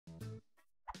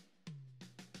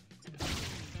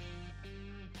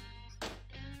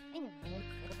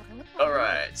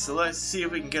Alright, so let's see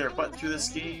if we can get our butt through this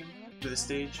game, through the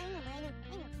stage.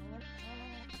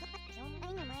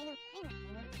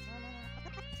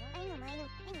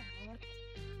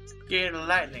 Scared of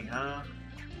lightning, huh?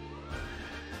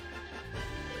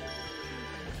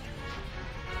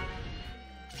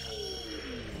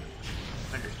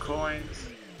 Coins.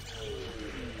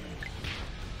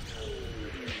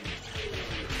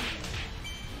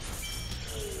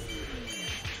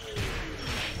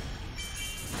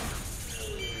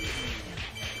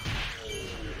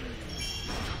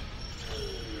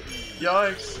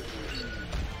 Yikes.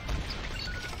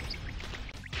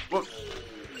 Whoop.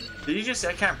 Did you just say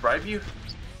I can't bribe you?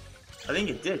 I think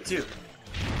it did too.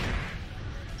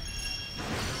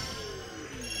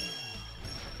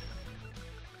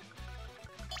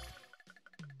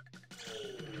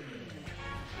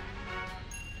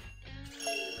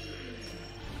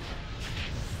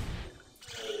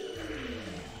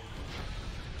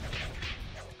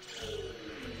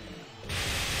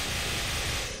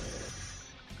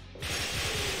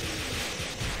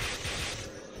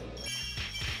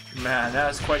 Man, that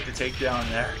was quite the takedown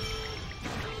there.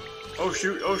 Oh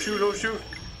shoot, oh shoot, oh shoot.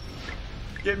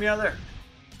 Get me out of there.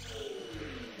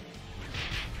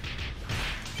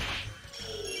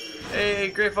 Hey,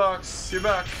 Grey Fox, you're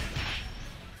back.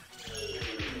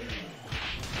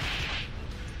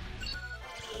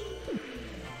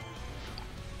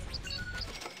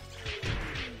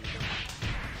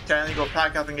 Kindly go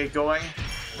pack up and get going.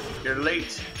 You're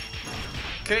late.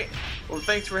 Okay, well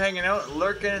thanks for hanging out,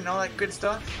 lurking and all that good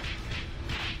stuff.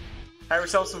 Have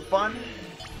yourself some fun,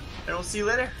 and we'll see you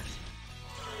later.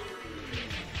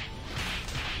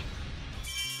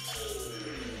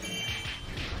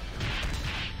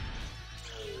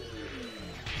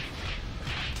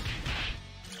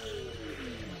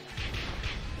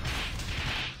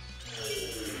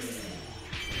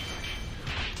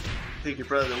 Take your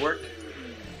brother to work.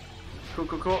 Cool,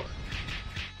 cool, cool.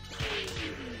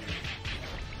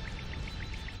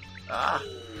 Ah,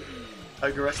 have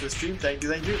a good rest of the stream. Thank you,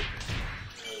 thank you.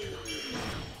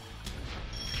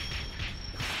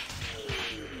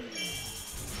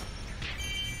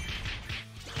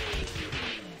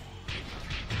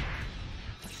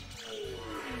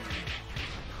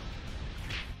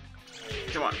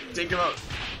 Come on, take him out.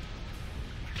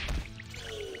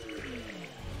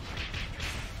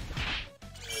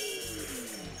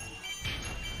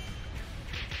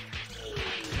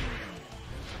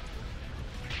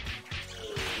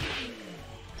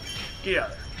 Get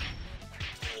out of there.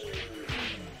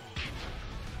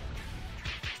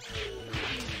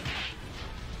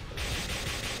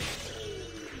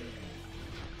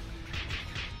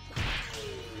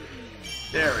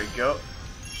 There we go.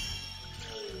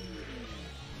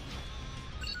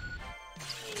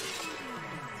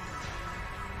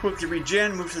 Quickly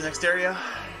regen, move to the next area.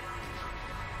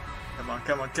 Come on,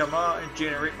 come on, come on, and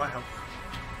generate my health.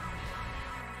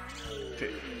 Okay.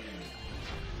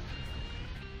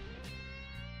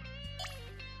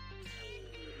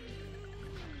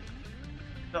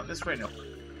 No, this way, no.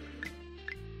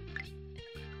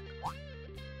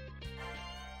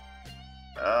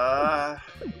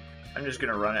 I'm just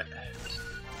gonna run it.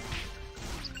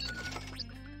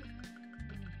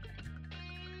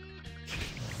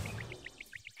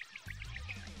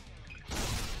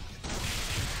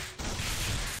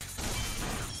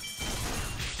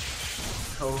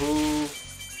 Oh,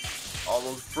 all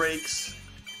those brakes,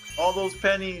 all those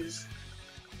pennies.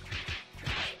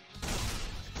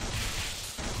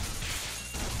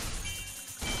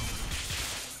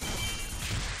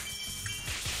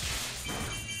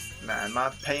 Man, my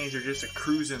pennies are just a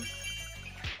cruising.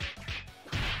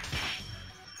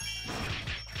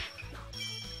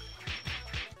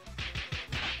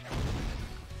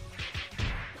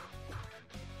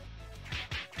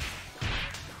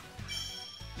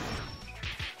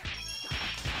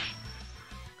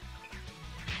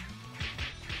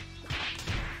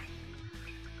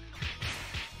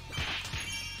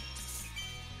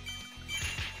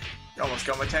 Almost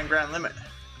got my 10 grand limit.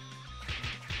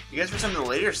 I guess for some of the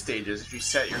later stages, if you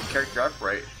set your character up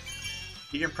right,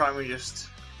 you can probably just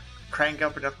crank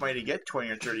up enough money to get 20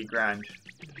 or 30 grand.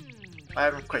 I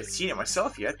haven't quite seen it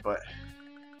myself yet, but...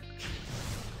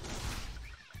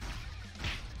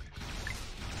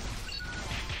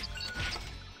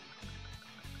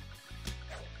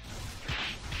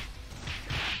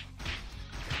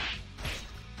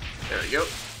 there we go.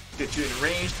 Get you in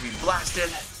range to be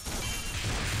blasted.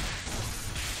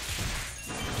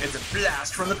 It's a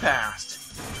blast from the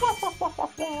past.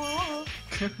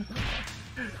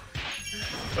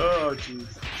 Oh, jeez.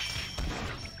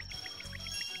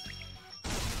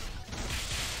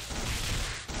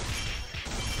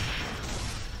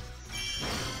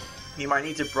 You might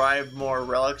need to bribe more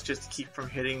relics just to keep from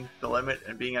hitting the limit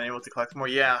and being unable to collect more.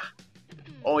 Yeah.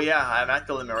 Oh yeah, I'm at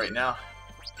the limit right now.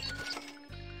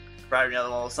 Bribing another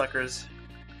one of those suckers.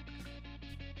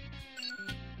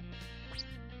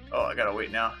 Oh, I gotta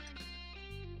wait now.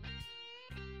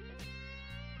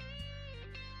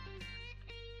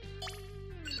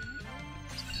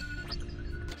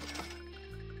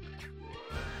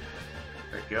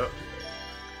 There we go.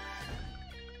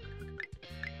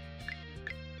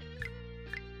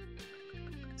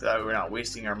 So that we're not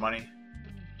wasting our money.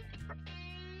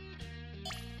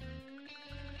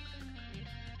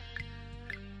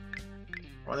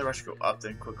 I wonder if I should go up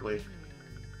then quickly.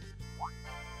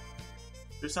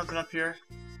 There's something up here?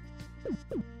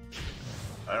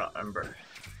 I don't remember.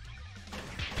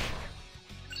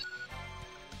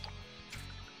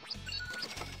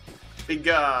 Big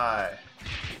guy!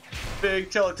 Big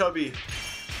Teletubby!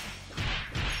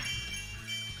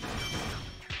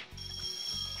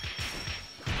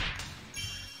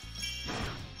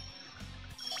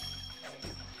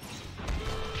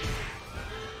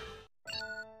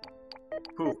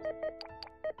 Who?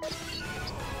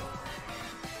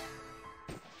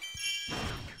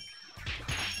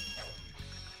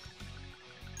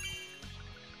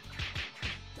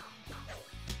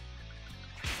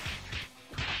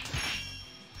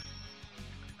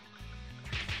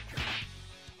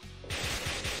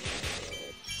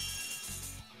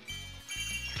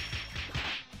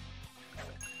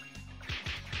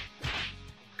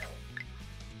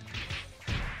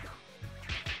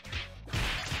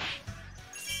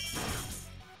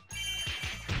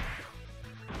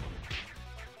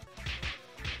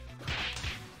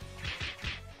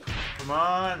 Come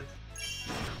on!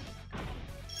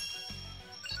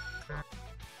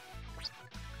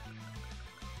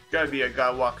 Gotta be a guy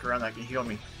walking around that can heal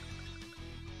me.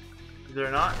 Is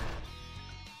there not?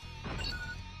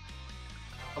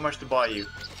 How much to buy you?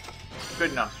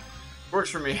 Good enough.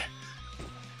 Works for me.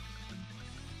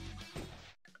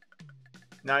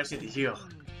 Now I just need to heal.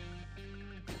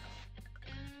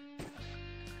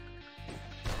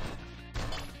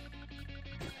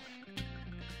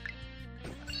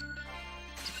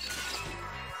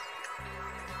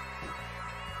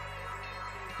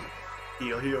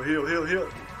 Heal, heal, heal, heal, heal.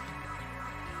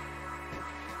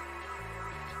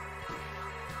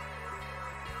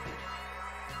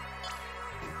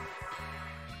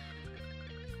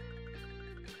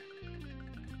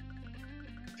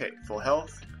 Okay, full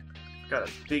health. Got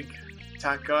a big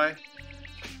attack guy.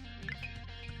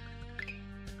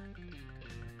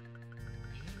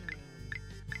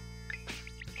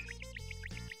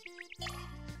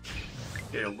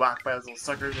 Getting whacked by those little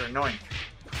suckers are annoying.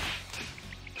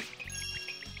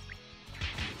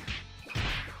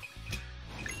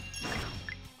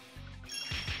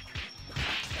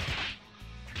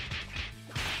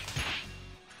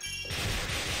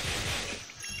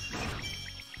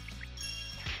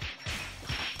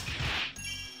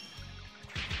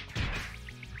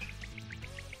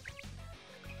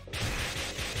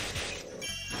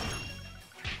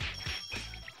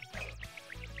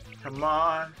 Come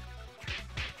on.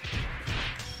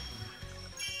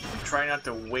 Try not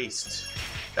to waste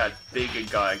that big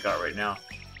guy I got right now.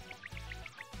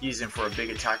 Use him for a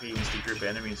big attack against a group of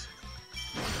enemies.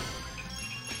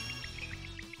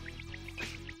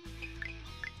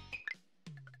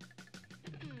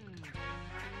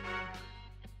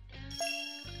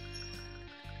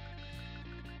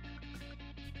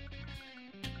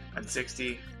 And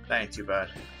 60, that ain't too bad.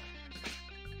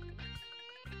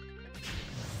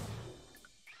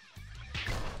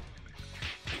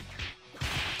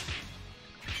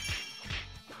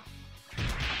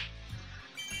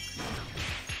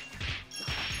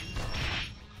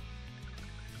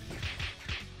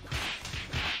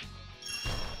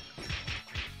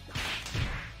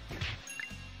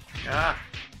 Ah.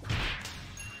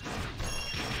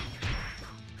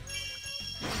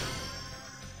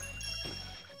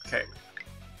 Okay.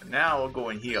 Now we'll go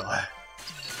and heal.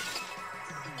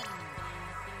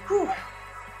 Whew.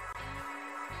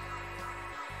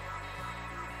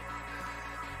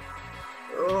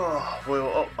 Oh, boy.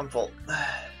 Oh, I'm full.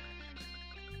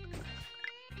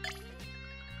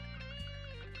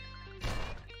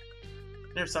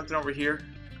 There's something over here.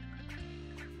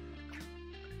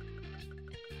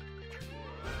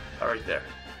 Oh, right there.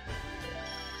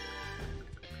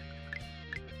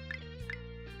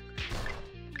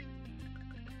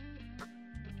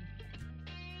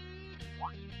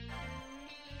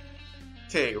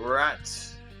 Okay, we're at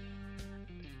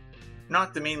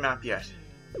not the main map yet.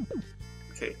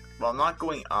 Okay, well, I'm not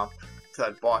going up to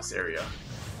that boss area.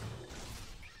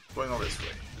 Going over this way.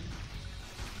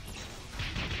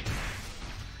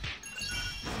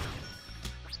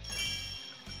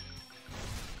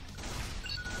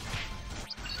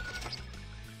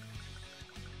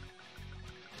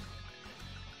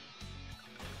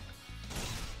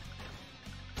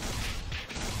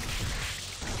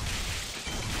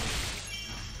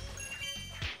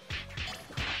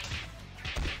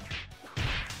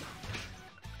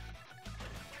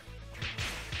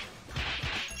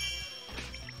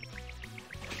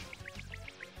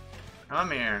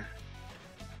 Come here.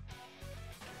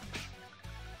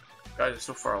 Guys are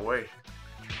so far away.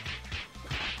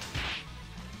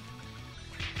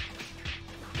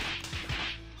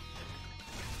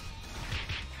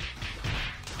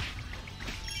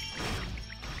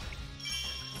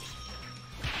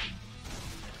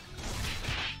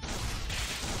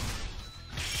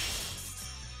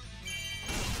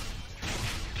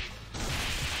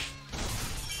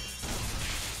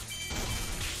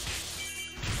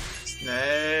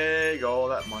 Snag all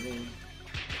that money.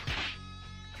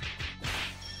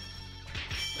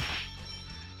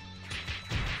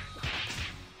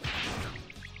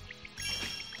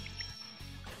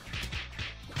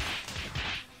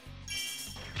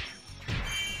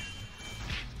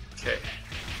 Okay.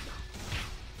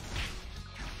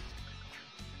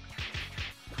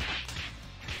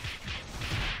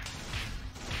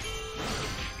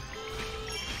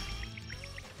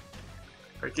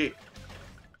 Ricky.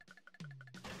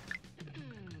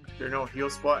 There's no heal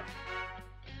spot.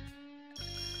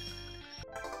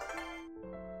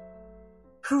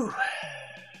 Whew.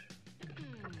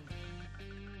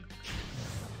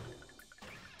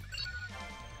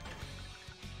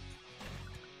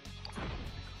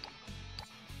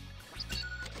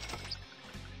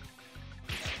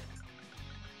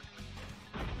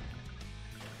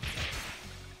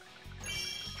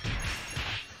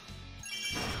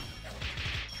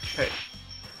 Okay.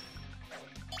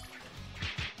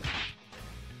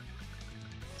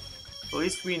 At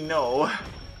least we know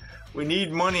we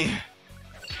need money.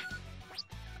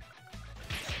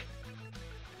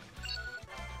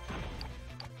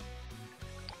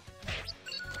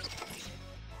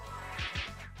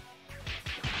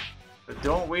 But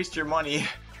don't waste your money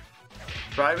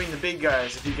bribing the big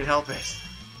guys if you can help it.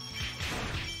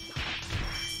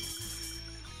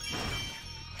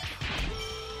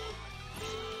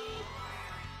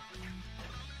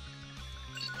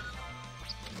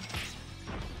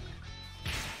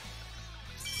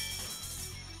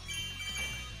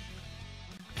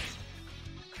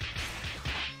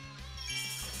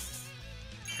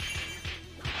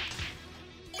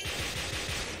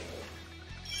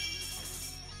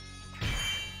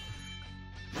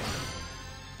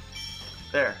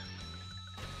 There.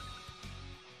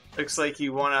 Looks like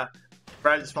you want to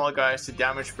bribe the small guys to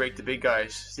damage break the big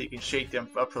guys so you can shake them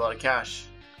up for a lot of cash.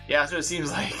 Yeah, that's what it seems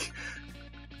like.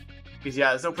 Because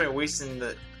yeah, there's no point in wasting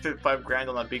the 5 grand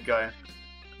on that big guy.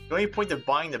 The only point of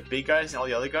buying the big guys and all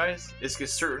the other guys is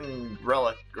because certain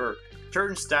relic or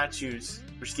certain statues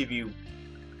which give you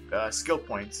skill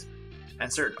points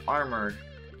and certain armor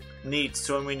need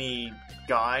so many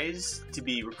guys to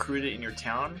be recruited in your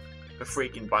town before you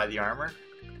can buy the armor.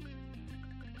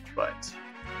 But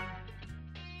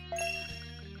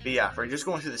yeah, for just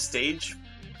going through the stage,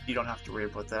 you don't have to worry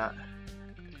about that.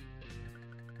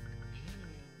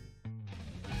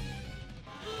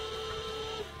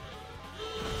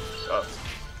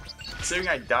 Considering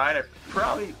I died, I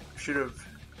probably should have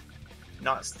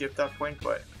not skipped that point,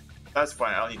 but that's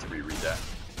fine. I don't need to reread that.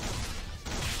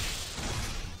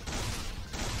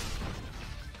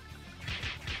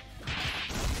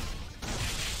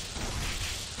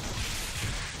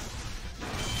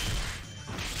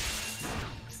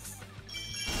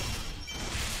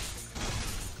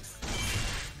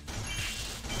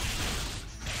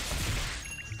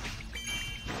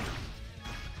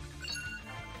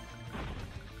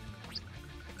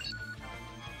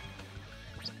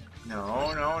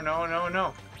 No, no, no, no,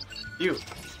 no. You.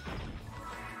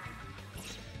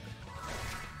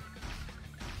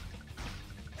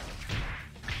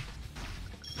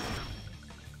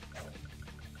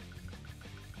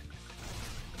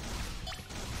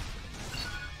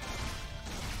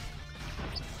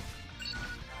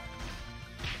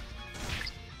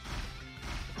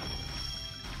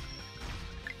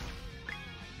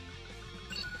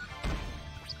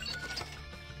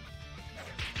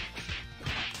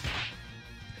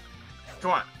 Come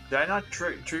on, did I not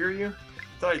trigger you?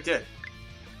 I thought I did.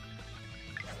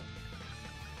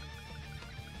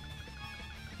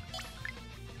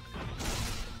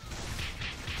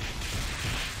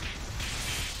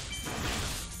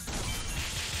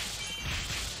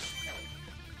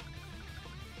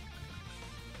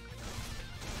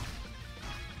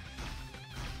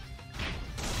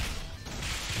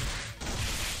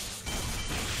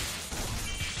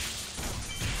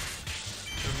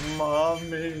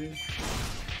 Mommy.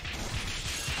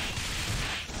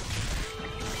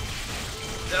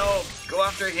 No, go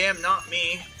after him, not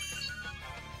me.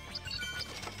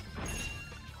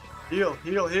 Heal,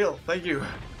 heal, heal. Thank you.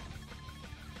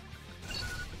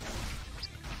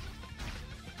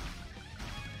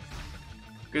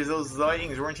 Because those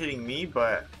lightnings weren't hitting me,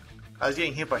 but I was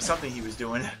getting hit by something he was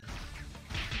doing.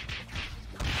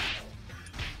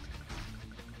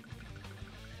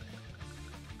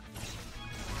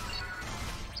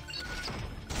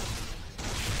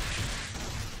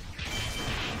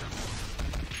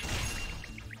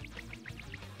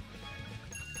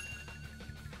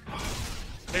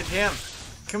 Hit him!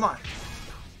 Come on!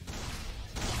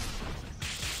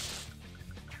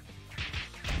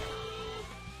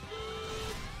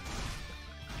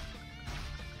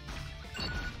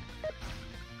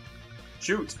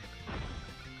 Shoot!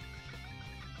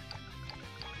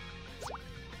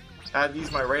 I had to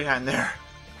use my right hand there.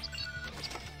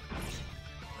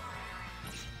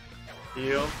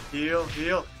 Heal, heal,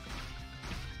 heal.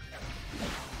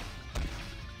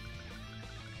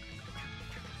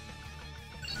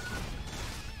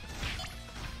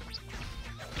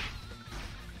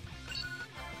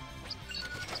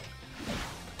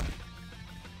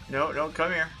 No, no,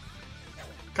 come here.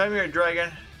 Come here, dragon.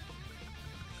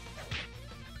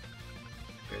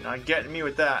 You're not getting me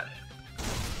with that.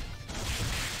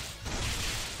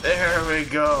 There we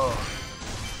go.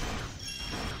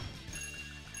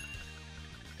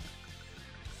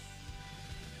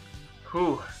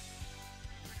 Whew.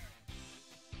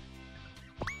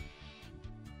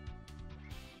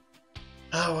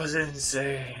 That was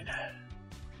insane.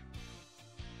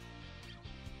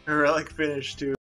 Relic finish too.